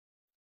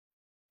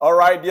All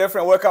right, dear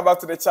friend, welcome back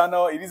to the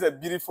channel. It is a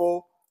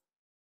beautiful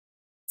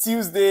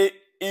Tuesday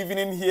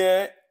evening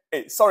here.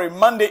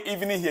 Monday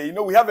evening here. You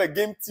know, we have a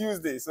game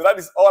Tuesday, so that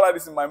is all that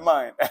is in my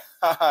mind.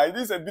 It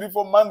is a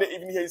beautiful Monday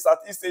evening here in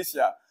Southeast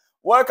Asia.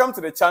 Welcome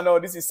to the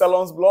channel. This is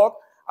Salon's Blog.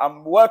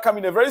 I'm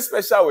welcoming in a very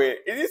special way.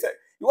 It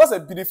was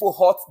a beautiful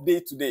hot day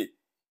today.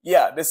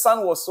 Yeah, the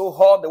sun was so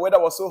hot, the weather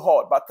was so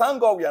hot. But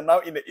thank God we are now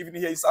in the evening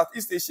here in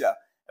Southeast Asia.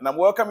 And I'm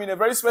welcoming in a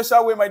very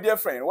special way, my dear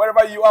friend.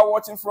 Wherever you are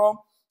watching from,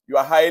 you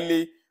are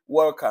highly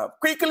welcome.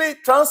 Quickly,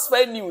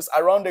 transfer news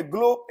around the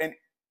globe and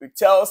with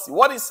Chelsea.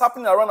 What is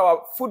happening around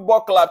our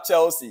football club,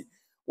 Chelsea?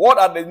 What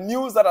are the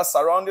news that are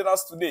surrounding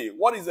us today?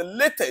 What is the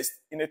latest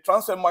in the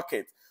transfer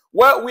market?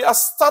 Well, we are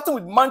starting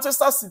with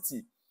Manchester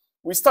City.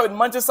 We start with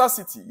Manchester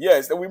City.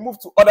 Yes, then we move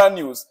to other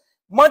news.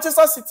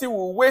 Manchester City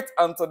will wait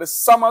until the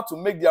summer to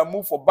make their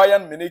move for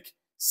Bayern Munich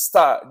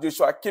star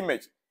Joshua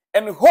Kimmich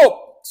and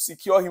hope to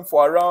secure him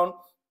for around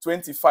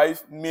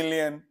 £25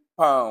 million,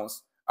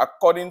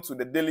 according to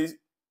the Daily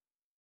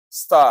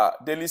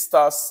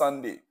Star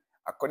Sunday.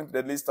 According to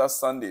the Daily Star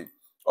Sunday.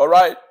 All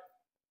right.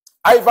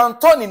 Ivan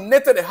Toney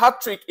netted a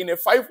hat-trick in a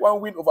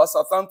 5-1 win over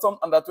Southampton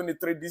under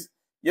 23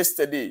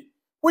 yesterday.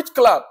 Which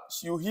club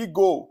should he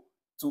go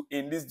to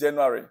in this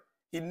January?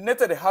 He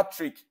netted a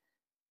hat-trick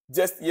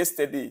just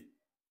yesterday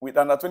with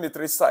under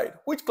 23 side.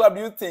 Which club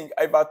do you think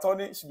Ivan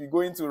Toney should be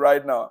going to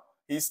right now?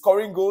 He's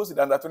scoring goals with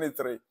under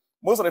 23.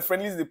 Most of the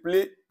friendlies they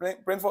play,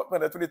 Brentford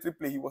under 23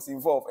 play, he was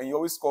involved and he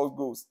always scores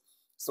goals.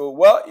 So,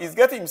 well, he's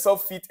getting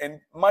himself fit and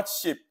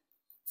much shape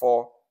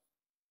for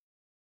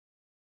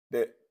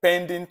the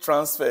pending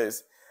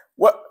transfers.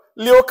 Well,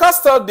 Leo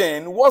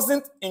Castalden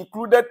wasn't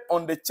included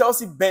on the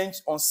Chelsea bench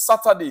on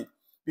Saturday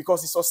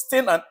because he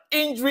sustained an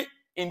injury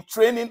in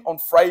training on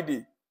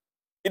Friday.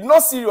 It's not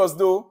serious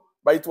though,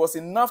 but it was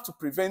enough to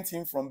prevent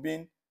him from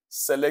being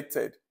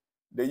selected.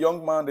 The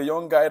young man, the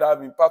young guy that has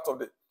been part of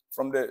the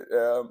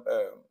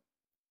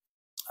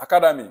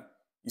academy,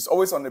 he's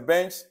always on the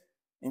bench.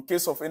 In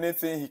case of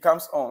anything, he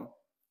comes on.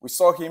 We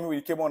saw him when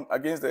he came on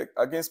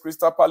against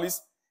Crystal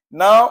Palace.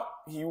 Now,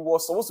 he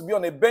was supposed to be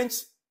on a bench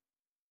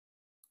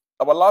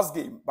our last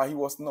game, but he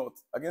was not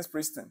against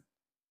Preston.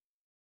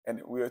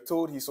 And we were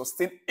told he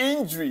sustained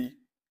injury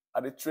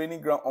at the training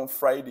ground on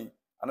Friday.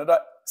 Another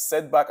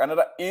setback,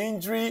 another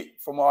injury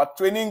from our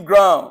training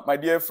ground, my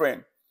dear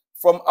friend.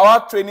 From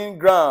our training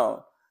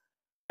ground.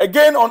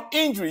 Again on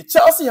injury,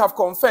 Chelsea have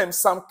confirmed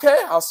Sam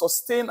Kerr has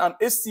sustained an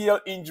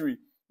ACL injury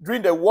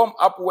during the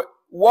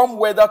warm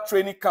weather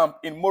training camp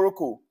in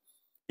Morocco.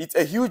 It's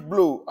a huge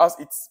blow as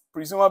it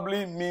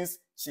presumably means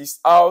she's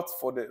out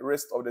for the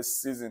rest of the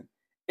season.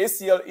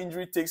 ACL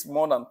injury takes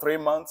more than 3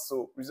 months,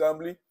 so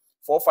presumably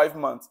 4 or 5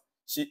 months.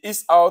 She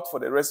is out for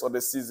the rest of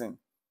the season.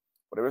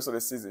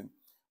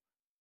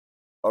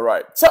 All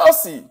right.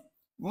 Chelsea,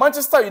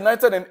 Manchester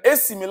United and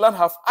AC Milan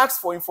have asked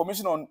for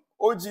information on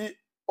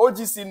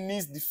OGC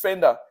Nice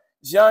defender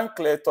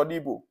Jean-Clair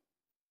Todibo.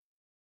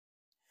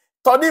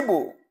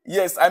 Todibo,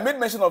 yes, I made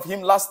mention of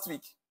him last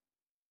week.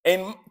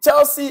 And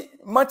Chelsea,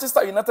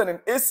 Manchester United,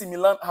 and AC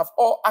Milan have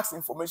all asked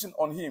information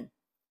on him.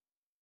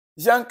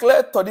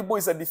 Jean-Clair Todibo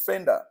is a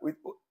defender with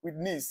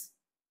Nice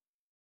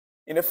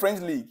in the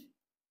French league.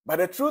 But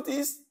the truth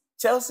is,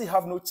 Chelsea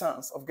have no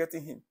chance of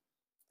getting him.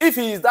 If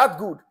he is that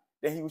good,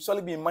 then he will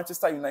surely be in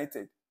Manchester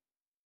United.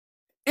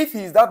 If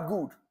he is that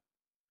good,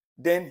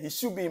 then he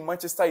should be in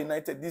Manchester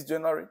United this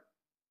January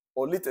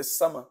or latest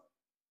summer.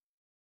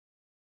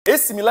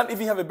 AC Milan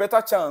even have a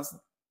better chance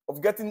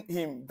of getting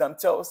him than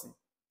Chelsea.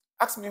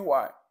 Ask me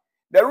why.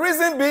 The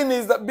reason being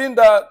is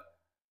that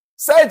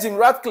Sir Jim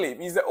Ratcliffe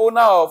is the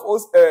owner of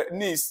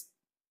Nice,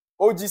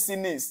 OGC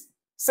Nice.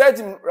 Sir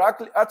Jim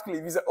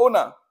Ratcliffe is the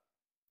owner.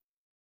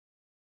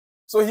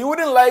 So he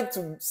wouldn't like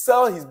to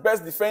sell his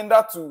best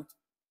defender to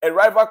a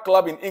rival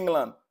club in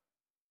England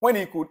when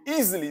he could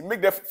easily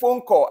make the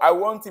phone call, I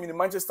want him in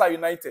Manchester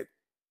United.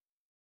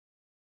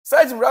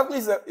 Sir Jim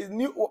Ratcliffe is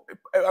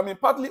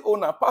part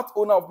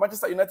owner of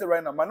Manchester United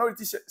right now,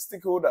 minority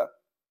stakeholder.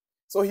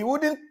 So he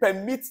wouldn't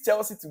permit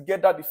Chelsea to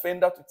get that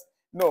defender.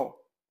 No.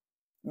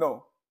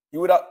 He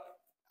would have,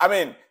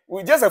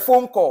 with just a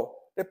phone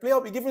call, the player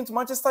will be given to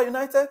Manchester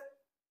United.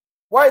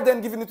 Why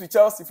then giving it to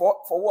Chelsea? For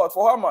what?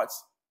 For how much?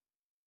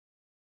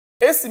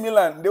 AC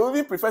Milan, they would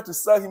even prefer to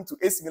sell him to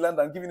AC Milan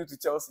than giving it to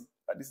Chelsea.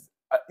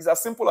 It's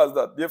as simple as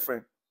that, dear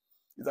friend.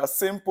 It's as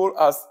simple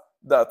as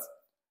that,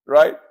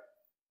 right?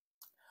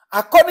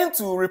 According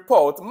to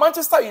report,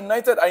 Manchester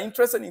United are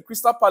interested in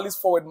Crystal Palace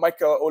forward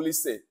Michael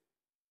Olise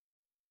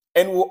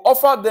and will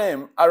offer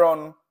them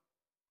around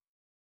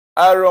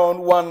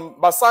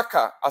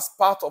Wan-Bissaka as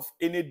part of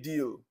any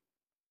deal.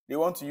 They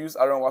want to use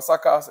Aaron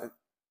Wan-Bissaka as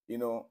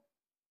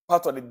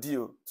part of the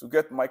deal to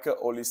get Michael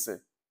Olise.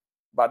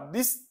 But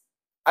this,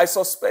 I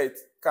suspect,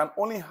 can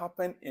only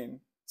happen in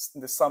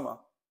the summer.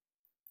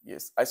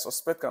 Yes, I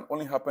suspect can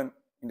only happen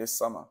in the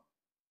summer.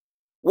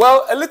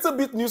 Well, a little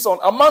bit news on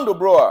Armando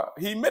Broja.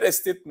 He made a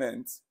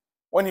statement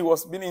when he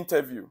was being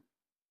interviewed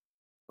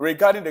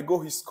regarding the goal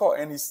he scored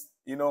and his,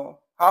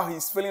 how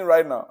he's feeling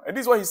right now. And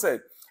this is what he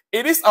said.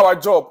 It is our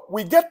job.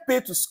 We get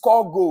paid to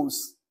score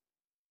goals.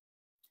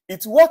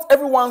 It's what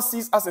everyone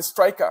sees as a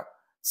striker,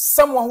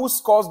 someone who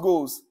scores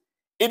goals.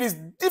 It is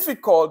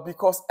difficult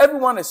because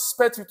everyone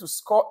expects you to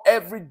score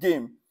every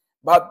game,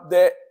 but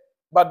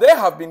there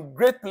have been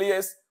great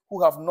players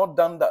who have not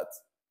done that.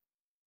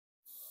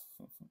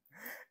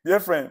 Dear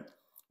friend,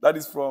 that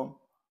is from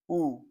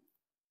who?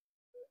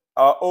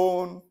 Our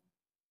own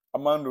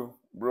Armando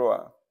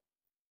Broa.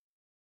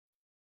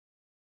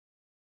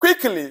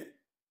 Quickly,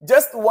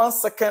 just 1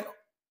 second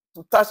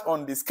to touch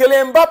on this.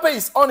 Kylian Mbappe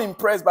is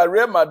unimpressed by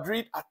Real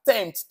Madrid's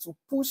attempt to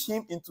push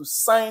him into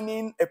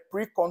signing a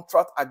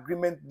pre-contract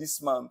agreement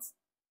this month.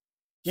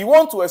 He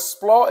wants to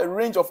explore a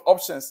range of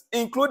options,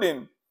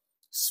 including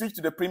switch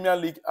to the Premier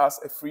League as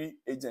a free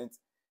agent.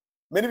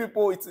 Many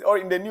people, it's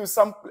in the news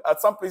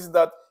at some places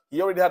that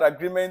he already had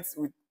agreements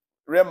with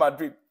Real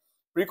Madrid,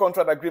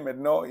 pre-contract agreement.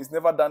 No, it's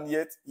never done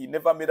yet. He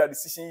never made a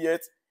decision yet.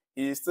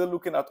 He is still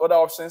looking at other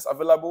options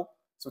available.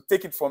 So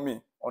take it from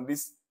me on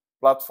this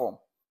platform,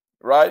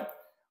 right?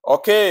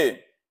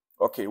 Okay,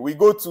 we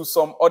go to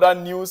some other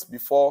news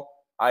before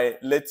I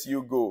let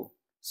you go.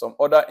 Some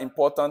other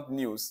important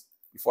news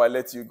before I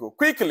let you go.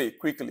 Quickly.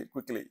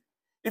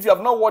 If you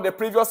have not watched the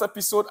previous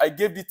episode, I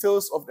gave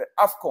details of the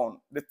AFCON,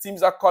 the teams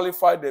that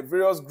qualified, the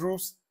various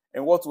groups,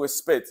 and what to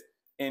expect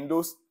in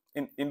those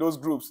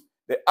groups.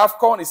 The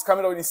AFCON is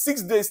coming up in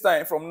 6 days'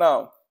 time from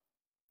now.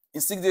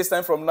 In 6 days'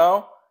 time from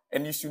now,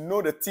 and you should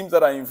know the teams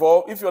that are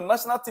involved. If your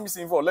national team is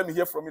involved, let me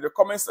hear from you in the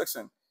comment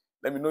section.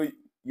 Let me know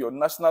your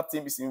national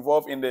team is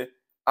involved in the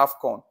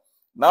AFCON.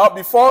 Now,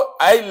 before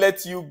I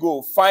let you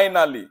go,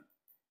 finally,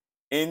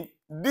 in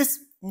this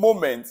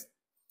moment,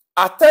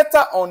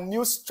 Arteta on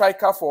new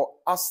striker for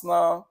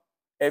Arsenal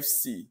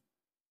FC.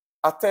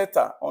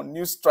 Arteta on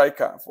new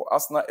striker for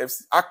Arsenal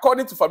FC.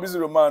 According to Fabrizio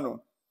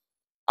Romano,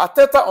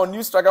 Arteta on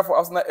new striker for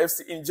Arsenal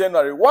FC in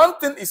January. One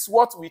thing is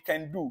what we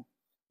can do.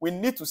 We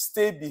need to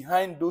stay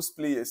behind those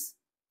players.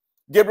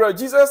 Gabriel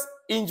Jesus'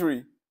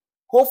 injury.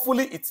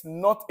 Hopefully, it's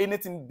not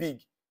anything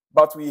big,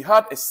 but we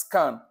had a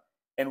scan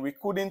and we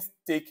couldn't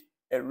take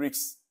a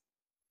risk.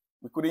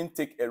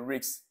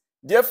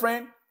 Dear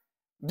friend,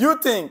 do you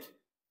think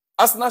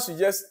Arsenal should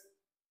just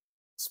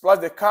splash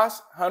the cash,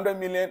 100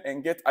 million,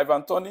 and get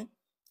Ivan Toney?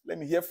 Let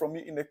me hear from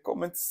you in the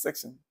comment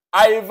section.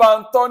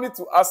 Ivan Toney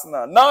to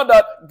Arsenal. Now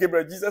that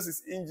Gabriel Jesus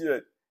is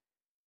injured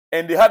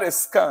and they had a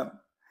scan,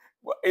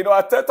 you know,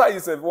 Arteta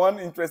is one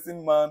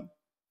interesting man.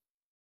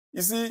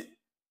 You see,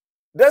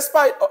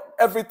 despite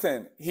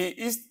everything, he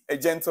is a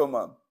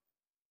gentleman.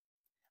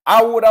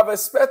 I would have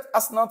expected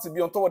Arsenal to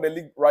be on top of the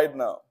league right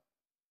now.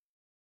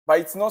 But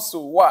it's not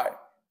so. Why?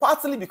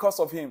 Partly because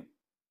of him.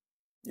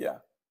 Yeah.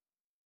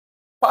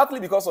 Partly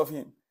because of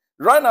him.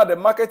 Right now, the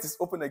market is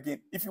open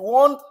again. If you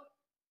want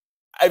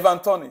Ivan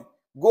Toney,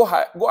 go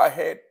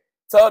ahead.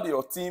 Tell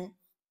your team.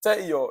 How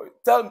do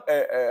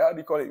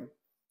you call him?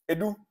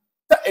 Edu.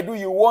 Tell Edu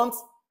you want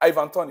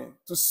Ivan Toney.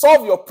 To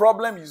solve your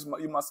problem,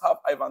 you must have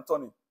Ivan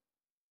Toney.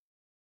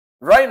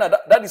 Right now,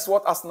 that is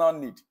what Arsenal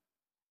need.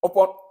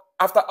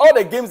 After all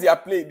the games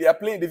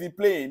they've been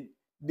playing,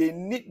 they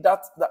need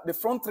that the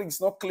front three is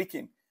not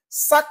clicking.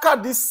 Saka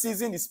this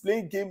season is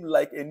playing game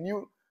like a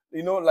new,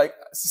 like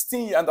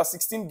under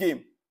 16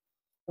 game.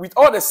 With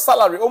all the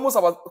salary, almost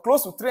about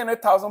close to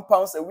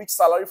 £300,000 a week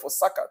salary for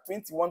Saka,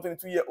 21,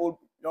 22-year-old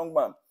young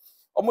man.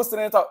 Almost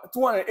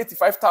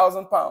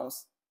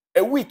 £285,000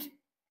 a week.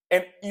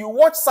 And you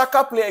watch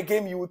Saka play a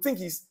game, you would think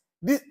he's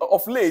playing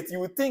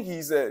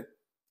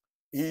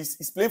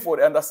for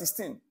the under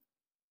 16.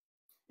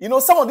 You know,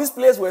 some of these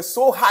players were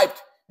so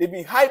hyped. They've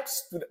been hyped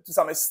to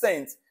some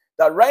extent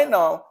that right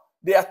now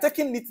they are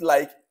taking it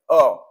like,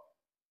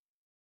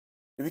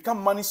 they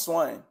become money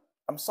swine.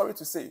 I'm sorry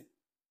to say.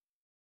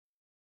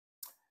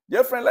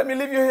 Dear friend, let me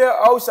leave you here.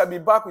 I shall be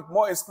back with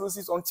more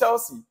exclusives on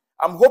Chelsea.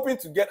 I'm hoping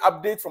to get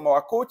update from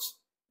our coach.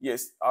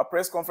 Yes, our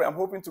press conference. I'm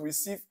hoping to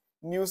receive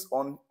news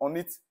on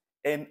it.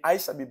 And I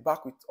shall be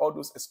back with all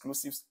those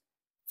exclusives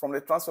from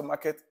the transfer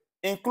market,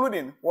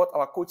 including what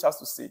our coach has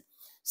to say.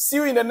 See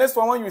you in the next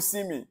one when you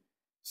see me.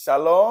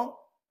 Shalom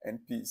and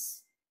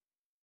peace.